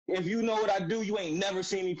if you know what I do, you ain't never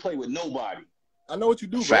seen me play with nobody. I know what you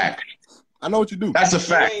do, Fact. bro. I know what you do. That's a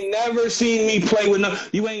fact. You ain't never seen me play with no.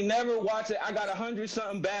 You ain't never watched it. I got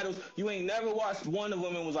 100-something battles. You ain't never watched one of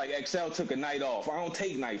them and was like, XL took a night off. I don't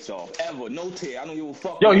take nights off ever. No tear. I don't give a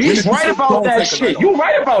fuck. Yo, he's right about that shit. You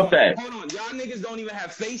right about that. Hold on, y'all niggas don't even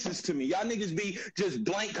have faces to me. Y'all niggas be just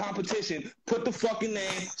blank competition. Put the fucking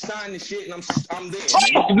name, sign the shit, and I'm there.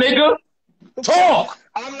 Talk, nigga. Talk.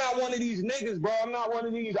 I'm not one of these niggas, bro. I'm not one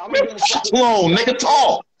of these. I'm Man, alone, nigga.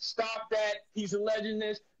 Talk. Stop that. He's a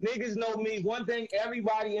legendness. Niggas know me. One thing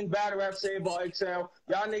everybody in battle rap say about XL,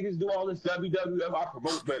 y'all niggas do all this WWF. I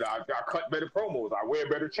promote better. I cut better promos. I wear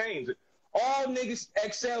better chains. All niggas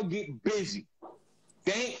XL get busy.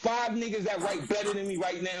 There ain't 5 niggas that write better than me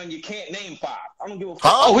right now, and you can't name 5. I don't give a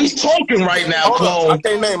fuck. Oh, he's talking right now, Clone. I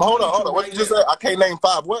can't name. Hold on. What you just said? I can't name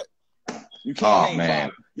 5. What? You can't name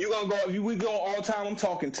 5. You gonna go? We go all time. I'm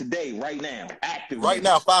talking today, right now, active. Right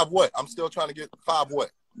now, 5 what? I'm still trying to get 5 what?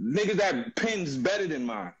 Niggas that pins better than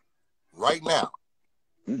mine. Right now.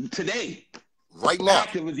 Today. Right now.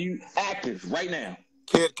 Active with you. Active right now.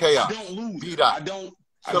 Kid Chaos. I don't lose. B-Dot. I don't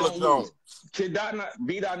Jones. Kid Dot not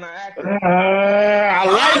B-Dot not active. I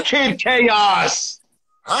like Kid Chaos.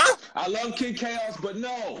 Huh? I love Kid Chaos, but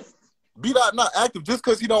no. B-Dot not active just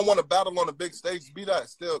because he don't want to battle on the big stage. B-Dot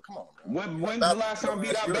still, come on, man. When's the last time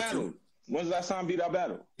B-Dot battled? When's the last time B-Dot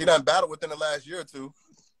battled? He done battled within the last year or two.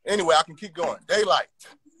 Anyway, I can keep going. Daylight.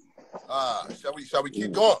 Shall we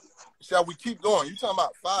keep going? Shall we keep going? You talking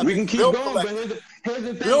about 5? We can keep Bill going, Collector. but here's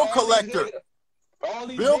the thing. Bill Collector.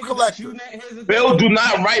 Bill Collector. Bill do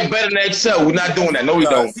not write better than XL. We're not doing that. No, we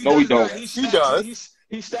don't. No, we don't. He does.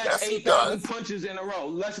 He stacks 8,000 punches in a row.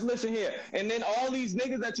 Let's listen here. And then all these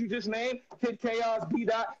niggas that you just named, Kid Chaos,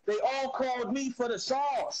 B-Dot, they all called me for the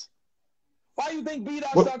sauce. Why you think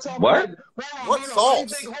B-Dot start talking what? about What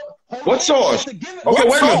sauce? What sauce? Okay,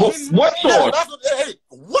 wait a minute. What sauce? Hey,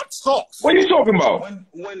 what sauce? What are you talking about?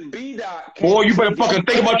 When B-Dot Boy, you better fucking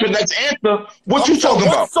think about your next answer. What you talking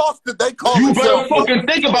about? What sauce did they call You better fucking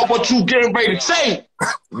think about what you getting ready to say.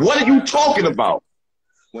 What are you talking about?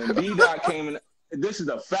 When B-Dot came in, this is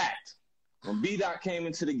a fact. When B-Dot came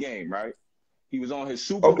into the game, right? He was on his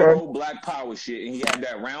Super Bowl Black Power shit, and he had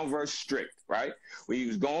that round verse strict, right? Where he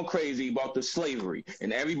was going crazy about the slavery,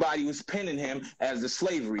 and everybody was pinning him as the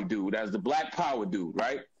slavery dude, as the Black Power dude,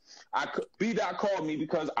 right? B-Dot called me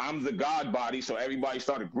because I'm the God body, so everybody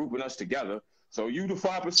started grouping us together. So you the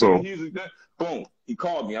 5%, he's the boom. He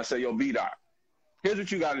called me. I said, yo, B-Dot, here's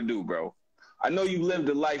what you got to do, bro. I know you lived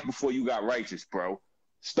a life before you got righteous, bro.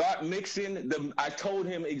 Start mixing the. I told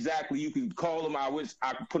him exactly. You can call him. I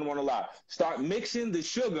could put him on a line. Start mixing the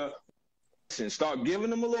sugar. And start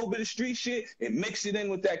giving him a little bit of street shit and mix it in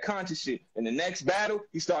with that conscious shit. In the next battle,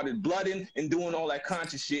 he started blooding and doing all that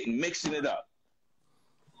conscious shit and mixing it up.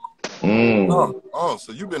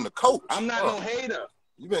 So you been the coach? I'm not no hater.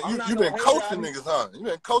 You been coaching niggas, huh? You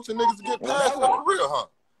been coaching niggas to get past their career, huh?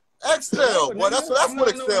 XL, boy. That's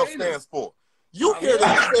what XL stands for. You here to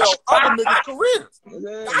sell other niggas' careers.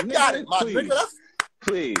 I got it, my nigga.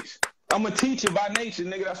 Please. I'm a teacher by nature,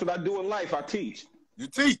 nigga. That's what I do in life. I teach. You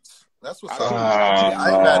teach. That's what's up.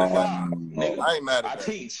 I ain't mad at that. I ain't mad at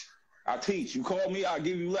that. I teach. You call me, I'll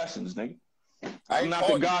give you lessons, nigga. I'm not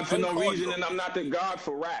the God for no reason, and I'm not the God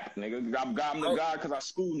for rap, nigga. I'm the God because I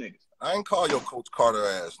school niggas. I ain't call your Coach Carter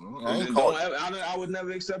ass. I would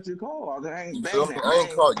never accept your call. I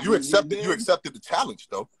ain't call you. You accepted the challenge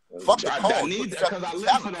though. Fuck the call. I need that because I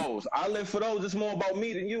live for those. I live for those. It's more about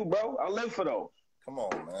me than you, bro. I live for those. Come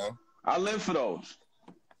on, man. I live for those.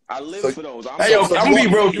 For those. Hey, yo, I'm be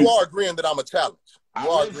real. You are agreeing that I'm a challenge. You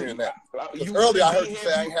are agreeing that. Earlier I heard you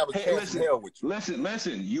say I ain't have a chance in hell with you.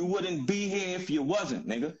 Listen. You wouldn't be here if you wasn't,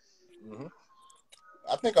 nigga.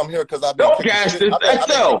 I think I'm here because I've been. Don't gas this.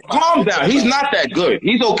 XL, calm down. He's not that good.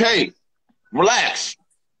 He's okay. Relax.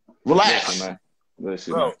 Listen, man.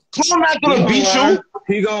 Clone not gonna beat you.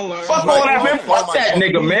 He gonna learn. Fuck all that, man. Fuck that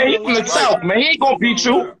nigga, man. He from the South, man. He ain't gonna beat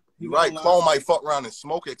you. You right. Clone might fuck around and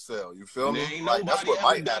smoke XL. You feel me? Like that's what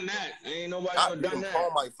might happen. Ain't nobody ever done that.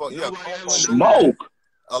 Clone might fuck. Yeah, smoke.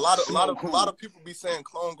 A lot of people be saying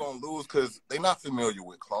Clone gonna lose because they not familiar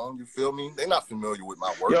with Clone. You feel me? They not familiar with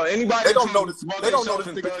my work. Yo, anybody they don't know this. They don't know this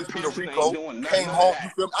nigga just beat a Rico. Came home. You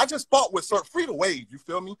feel me? I just fought with Surf. Free the wave. You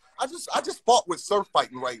feel me? I just fought with Surf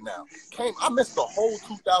fighting right now. I missed the whole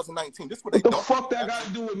 2019. This what they the fuck that got to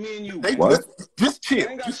do with me and you? Just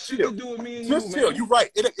chill. Just chill. Just chill. You right.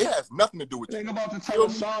 It has nothing to do with you. Think about the tell a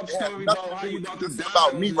sob story about how you about to die.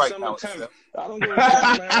 About me right now. I don't give a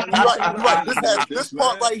fuck, man. You're right. This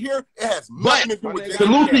part right here, it has nothing to do with you.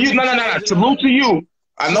 Salute to you. No. Salute to you.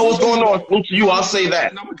 I know what's going on. Salute to you. I'll say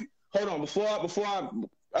that. Hold on. Before I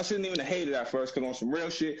I shouldn't even have hated at first, because on some real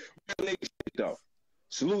shit, real nigga shit though.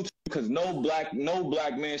 Salute to you, because no black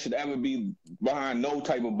man should ever be behind no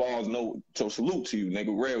type of balls. So salute to you,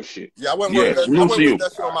 nigga. Real shit. Yeah, I wouldn't wish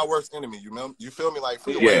that shit on my worst enemy. You feel me? Like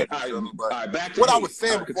for the way you feel me. But what I was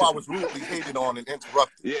saying before, I was rudely hated on and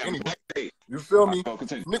interrupted. Yeah. Anyway, you feel me?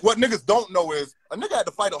 What niggas don't know is a nigga had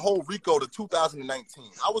to fight a whole Rico to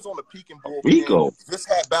 2019. I was on the peak in bull. Rico just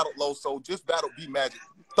had battled Low Soul, just battled B Magic,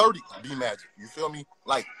 30 B Magic. You feel me?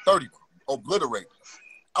 Like 30 obliterated.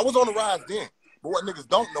 I was on the rise then. But what niggas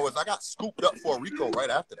don't know is I got scooped up for a Rico right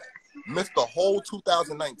after that. Missed the whole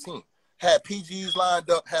 2019. Had PGs lined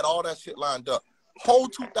up, had all that shit lined up. Whole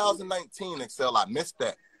 2019, Excel, I missed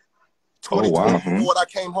that. 2020, what I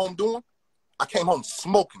came home doing? I came home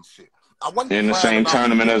smoking shit. I wasn't in the same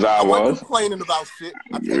tournament as I was. I wasn't complaining about shit.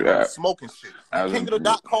 I came home smoking shit. King of the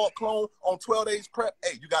Dot called Clone on 12 days prep.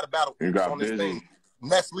 Hey, you got a battle on this thing.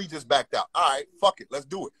 Nestle just backed out. All right, fuck it. Let's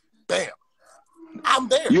do it. Bam. I'm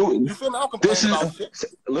there. You feel me? I'm complaining about shit.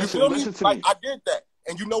 Listen to me. I did that.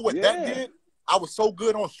 And you know what that did? I was so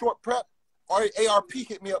good on short prep. ARP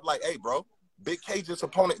hit me up like, hey, bro, Big K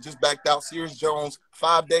opponent just backed out. Sears Jones,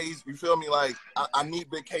 5 days. You feel me? Like, I need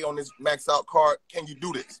Big K on this max out card. Can you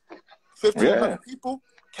do this? 1,500 people,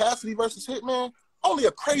 Cassidy versus Hitman. Only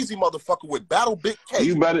a crazy motherfucker would battle Big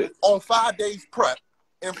K on 5 days prep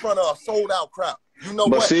in front of a sold out crowd. You know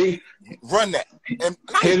what? See, run that. And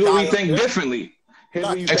here's what we think differently.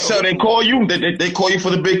 So they call you? They call you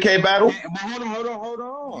for the Big K battle? Yeah, but hold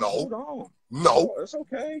on. No. It's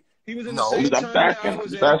okay. He was in the same tournament I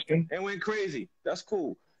was in and went crazy. That's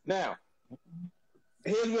cool. Now,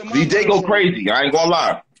 here's what my DJ go crazy. I ain't gonna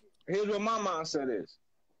lie. Here's what my mindset is.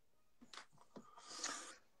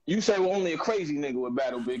 You say, well, only a crazy nigga would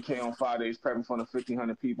battle Big K on 5 days prep in front of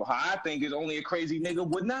 1,500 people. How I think is only a crazy nigga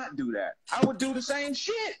would not do that. I would do the same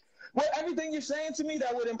shit. Well, everything you're saying to me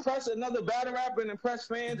that would impress another battle rapper and impress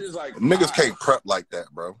fans is like... Niggas can't prep like that,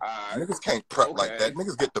 bro. Niggas can't prep like that.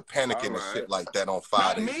 Niggas get to panicking and shit like that on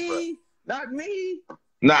 5 days prep. Not me.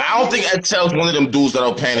 Nah, I don't think Excel's one of them dudes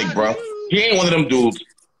that'll panic, bro. He ain't one of them dudes.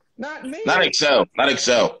 Not me. Not Excel.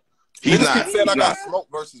 He's not. Said I got smoke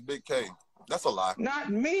versus Big K. That's a lie. Not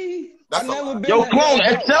me. That's a lie. Yo, Clone,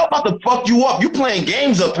 Excel about to fuck you up. You playing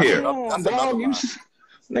games up here. That's another lie.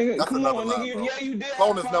 Nigga, that's come on, lie, nigga. bro. Yeah, you did.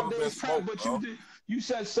 Clone has never been smoked, but bro.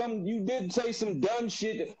 You did say some dumb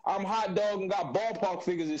shit. I'm hot dog and got ballpark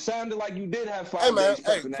figures. It sounded like you did have 5 days.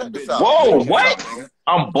 Hey, check this out. Whoa, what?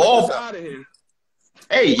 I'm ball out of here.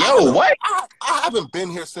 Hey, yo, what? I haven't been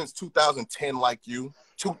here since 2010 like you.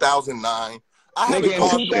 2009. I haven't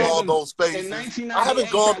gone through all those phases. I haven't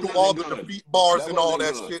gone through all the defeat bars and all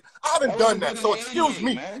that shit. I haven't done that. So excuse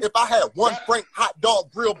me if I had one Frank hot dog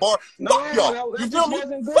grill bar. Fuck y'all. You feel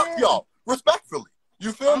me? Fuck y'all. Respectfully.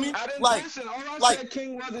 You feel me? I didn't listen. All I said,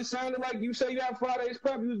 King, was it sounded like you say you had Friday's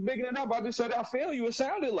prep. You was bigging it up. I just said I feel you. It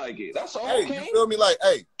sounded like it. That's all. Hey, King. You feel me? Like,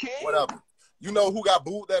 hey, King. Whatever. You know who got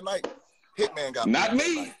booed that night? Hitman got not booed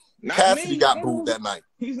me. That night. Not Cassidy me, got booed that night.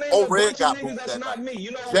 Red got booed that night.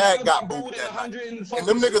 You know, Jag got booed that night. And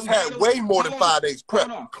them niggas had way more than 5 days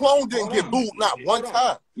prep. Clone didn't get booed not one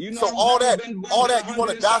time. So all that you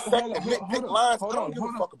want to dissect and nitpick lines, I don't give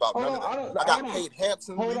a fuck about none of that. I got paid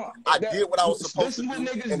handsomely. I did what I was supposed to do, and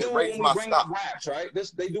it raised my stock. Raps, right?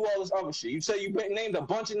 They do all this other shit. You say you named a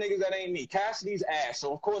bunch of niggas that ain't me. Cassidy's ass,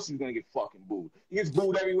 so of course he's gonna get fucking booed. He gets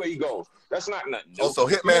booed everywhere he goes. That's not nothing. Oh, so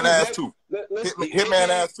Hitman ass too. Hitman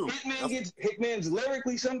ass too. Hitman's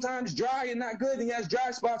lyrically sometimes dry and not good, and he has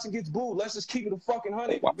dry spots and gets booed. Let's just keep it a fucking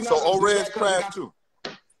 100. So Red's crash too.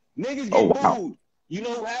 Niggas get booed. You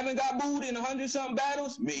know who haven't got booed in 100-something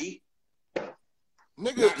battles? Me.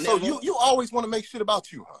 Nigga, so you always want to make shit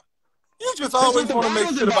about you, huh? You just always want to make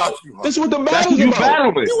shit about you, huh? This is what the battle's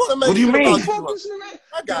about. You want to make what do you mean?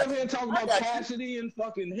 I got here and talk about Cassidy and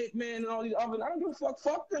fucking Hitman and all these other. I don't give a fuck.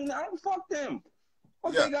 Fuck them. I don't fuck them.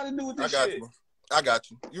 What they got to do with this shit? I got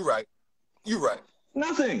you. You right.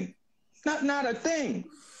 Nothing. Not a thing.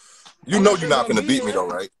 You know you're not gonna beat me though,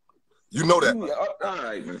 right? You know that. All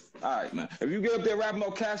right, man. If you get up there rapping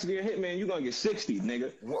about Cassidy and Hitman, you're going to get 60,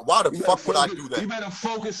 nigga. Why the fuck would I do that? You better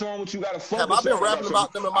focus on what you got to focus on. Have I been rapping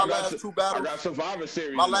about them in my last 2 battles? I got Survivor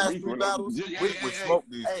Series. My last 3 battles? We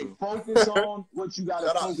smoked these two. Focus on what you got to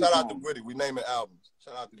focus on. Shout out to Gwitty. We naming albums.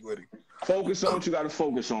 Shout out to Gwitty. Focus on what you got to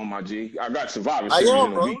focus on, my G. I got Survivor Series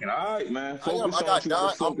in the weekend. All right, man. Focus on what you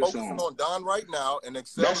got to focus on. I'm focusing on Don right now, and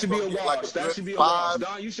Excel. That should be a wash. That should be a wash.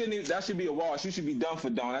 Don, you shouldn't even. That should be a wash. You should be done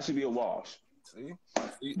for Don. That should be a wash.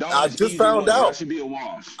 I just found out. That should be a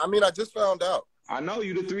wash. I mean, I just found out. I know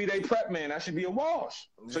you the 3-day prep man. That should be a wash.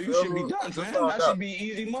 So you should be done, man. That should be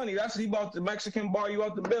easy money. That's he about the Mexican bar you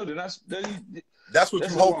out the building. That's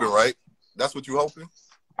what you hoping, right? That's what you hoping?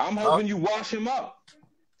 I'm hoping you wash him up.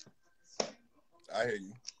 I hear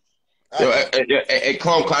you. Hey,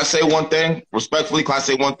 Clone, can I say one thing? Respectfully, can I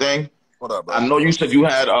say one thing? What up, bro? I know you said you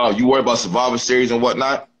had you worried about Survivor Series and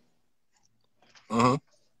whatnot. Mm-hmm.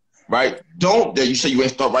 Right? You said you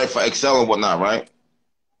ain't start right for Excel and whatnot, right?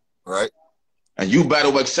 Right. And you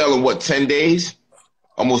battle Excel in what, 10 days?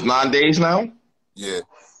 Almost 9 days now? Yeah.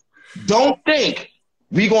 Don't think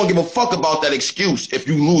we gonna give a fuck about that excuse if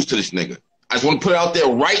you lose to this nigga. I just want to put it out there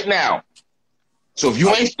right now. So if you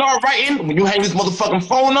ain't start writing, when you hang this motherfucking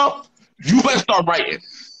phone up, you better start writing.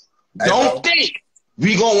 Don't think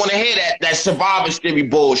we gonna want to hear that Survivor Series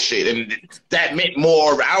bullshit and that meant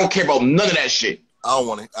more. I don't care about none of that shit. I don't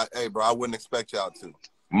want to. Hey, bro, I wouldn't expect y'all to.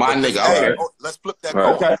 My nigga, let's flip that coin.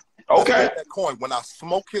 Okay. Let's flip that coin. When I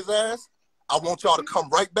smoke his ass, I want y'all to come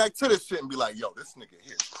right back to this shit and be like, yo, this nigga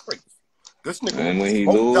here is crazy. This nigga, and when he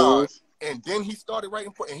lose, and then he started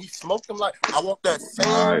writing and he smoked him like, I want that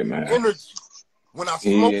same energy when I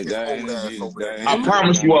smoke his old ass over there. I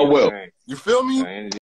promise you I will. You feel me?